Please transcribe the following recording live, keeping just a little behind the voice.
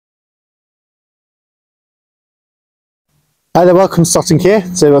Hi there, welcome to Stockton Kia.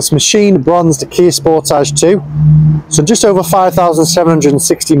 So that's machine bronzed Kia Sportage 2. So just over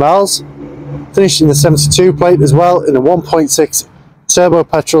 5,760 miles. Finished in the 72 plate as well in a 1.6 turbo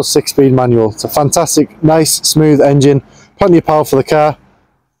petrol 6-speed manual. It's a fantastic, nice, smooth engine. Plenty of power for the car.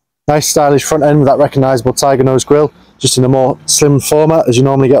 Nice stylish front end with that recognisable tiger nose grille, just in a more slim format as you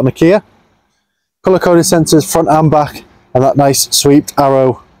normally get on a Kia. Colour coded sensors front and back, and that nice sweeped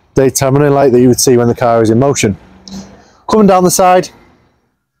arrow daytime running light that you would see when the car is in motion. Coming down the side,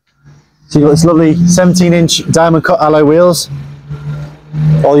 so you've got this lovely 17-inch diamond cut alloy wheels,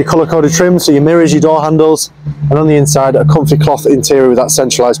 all your colour coded trim, so your mirrors, your door handles, and on the inside a comfy cloth interior with that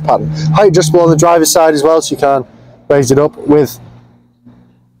centralised pattern. Height adjustable on the driver's side as well, so you can raise it up with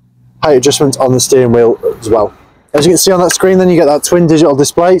height adjustment on the steering wheel as well. As you can see on that screen then, you get that twin digital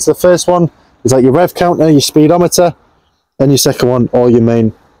display. So the first one is like your rev counter, your speedometer, and your second one, all your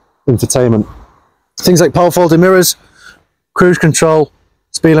main infotainment. Things like power folding mirrors, cruise control,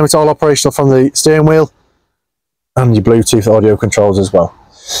 speed limit, all operational from the steering wheel, and your Bluetooth audio controls as well.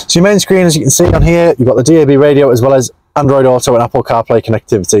 So your main screen, as you can see on here, you've got the DAB radio as well as Android Auto and Apple CarPlay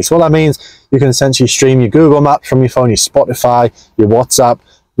connectivity. So what that means, you can essentially stream your Google Maps from your phone, your Spotify, your WhatsApp,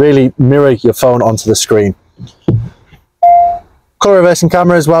 really mirror your phone onto the screen. Colour reversing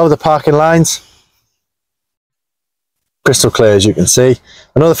camera as well with the parking lines. Crystal clear, as you can see,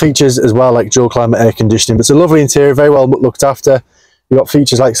 and other features as well like dual climate air conditioning. But it's a lovely interior, very well looked after. You've got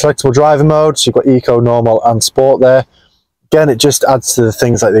features like selectable driver mode, so you've got eco, normal and sport there. Again, it just adds to the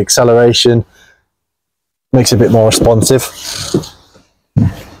things like the acceleration, makes it a bit more responsive.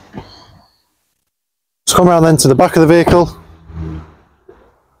 Let's come around then to the back of the vehicle.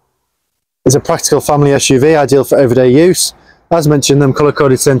 It's a practical family SUV, ideal for everyday use. As mentioned, them colour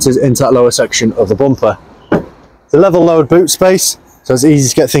coded sensors into that lower section of the bumper. The level load boot space, so it's easy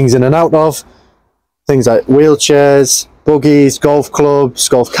to get things in and out of. Things like wheelchairs, buggies, golf clubs,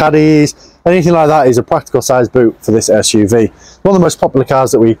 golf caddies, anything like that is a practical size boot for this SUV. One of the most popular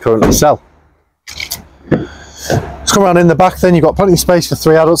cars that we currently sell. Let's come around in the back then, you've got plenty of space for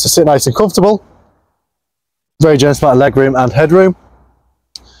 3 adults to sit nice and comfortable. Very generous amount of legroom and headroom.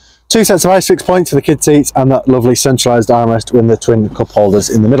 2 sets of ISOFIX points for the kid seats and that lovely centralised armrest with the twin cup holders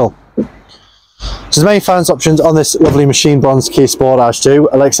in the middle. So the main finance options on this lovely machine bronze Kia Sportage 2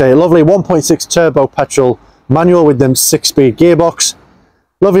 are, like I say, a lovely 1.6 turbo petrol manual with them 6-speed gearbox,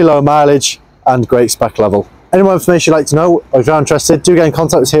 lovely low mileage and great spec level. Any more information you'd like to know, or if you're interested, do get in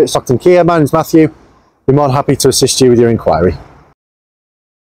contact with us here at Stockton Kia. My name's Matthew. We're more than happy to assist you with your inquiry.